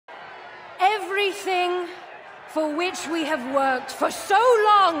Everything for which we have worked for so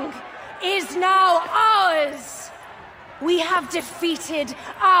long is now ours. We have defeated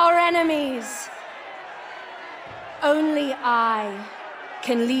our enemies. Only I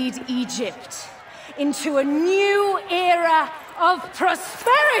can lead Egypt into a new era of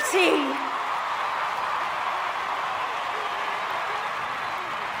prosperity.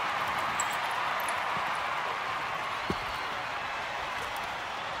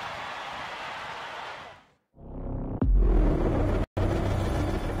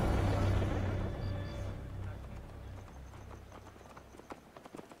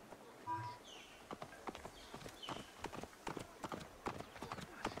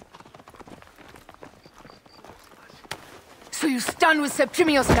 So you stand with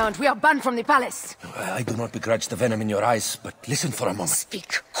Septimius now, and we are banned from the palace. I do not begrudge the venom in your eyes, but listen for a moment.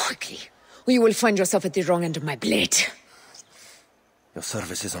 Speak quickly, or you will find yourself at the wrong end of my blade. Your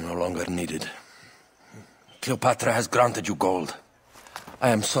services are no longer needed. Cleopatra has granted you gold. I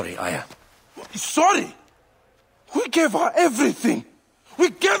am sorry, Aya. Sorry? We gave her everything.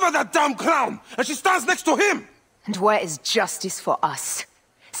 We gave her that damn crown, and she stands next to him. And where is justice for us?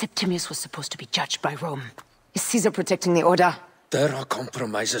 Septimius was supposed to be judged by Rome. Is Caesar protecting the order? There are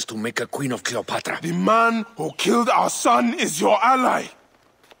compromises to make a queen of Cleopatra. The man who killed our son is your ally.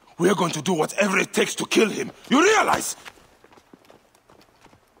 We're going to do whatever it takes to kill him. You realize?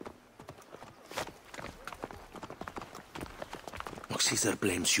 Look, Caesar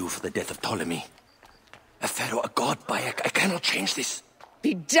blames you for the death of Ptolemy. A pharaoh, a god, I cannot change this.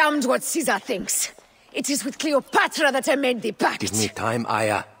 Be damned what Caesar thinks. It is with Cleopatra that I made the pact. Give me time,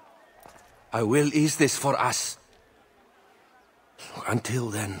 Aya. I will ease this for us. Until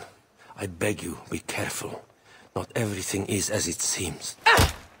then, I beg you, be careful. Not everything is as it seems.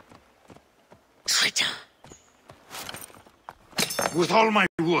 Traitor. With all my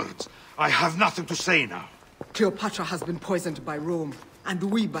words, I have nothing to say now. Cleopatra has been poisoned by Rome, and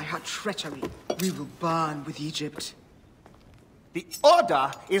we by her treachery. We will burn with Egypt. The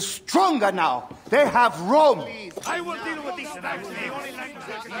order is stronger now. They have Rome. I will deal with this tonight.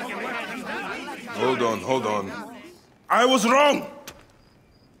 Hold on. I was wrong.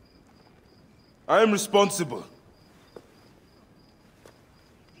 I am responsible.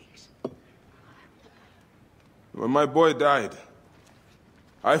 When my boy died,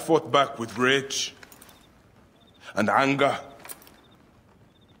 I fought back with rage and anger.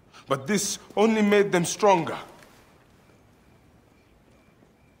 But this only made them stronger.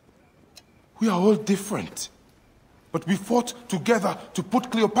 We are all different. But we fought together to put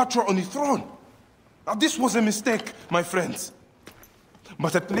Cleopatra on the throne. Now this was a mistake, my friends.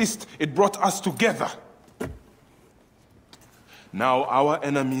 But at least it brought us together. Now our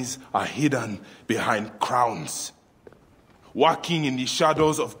enemies are hidden behind crowns, working in the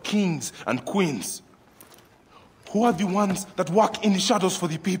shadows of kings and queens. Who are the ones that work in the shadows for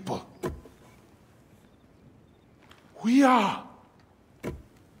the people? We are.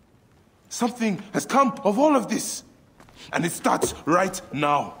 Something has come of all of this, and it starts right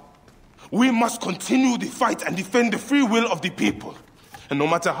now. We must continue the fight and defend the free will of the people. And no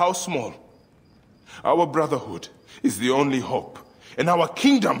matter how small, our brotherhood is the only hope, and our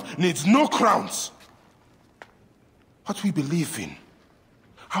kingdom needs no crowns. What we believe in,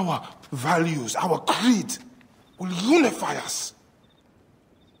 our values, our creed, will unify us.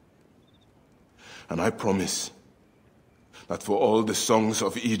 And I promise that for all the songs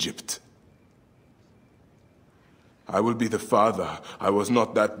of Egypt, I will be the father I was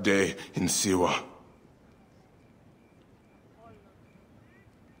not that day in Siwa.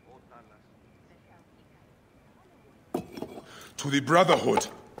 To the brotherhood.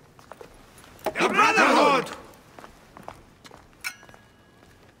 The brotherhood!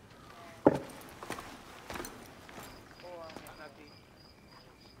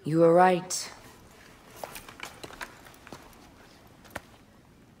 You were right.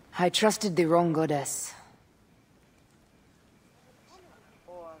 I trusted the wrong goddess.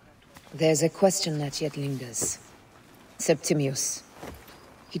 There's a question that yet lingers. Septimius.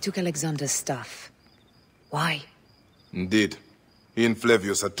 He took Alexander's staff. Why? Indeed. He and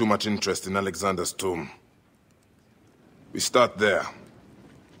Flavius had too much interest in Alexander's tomb. We start there.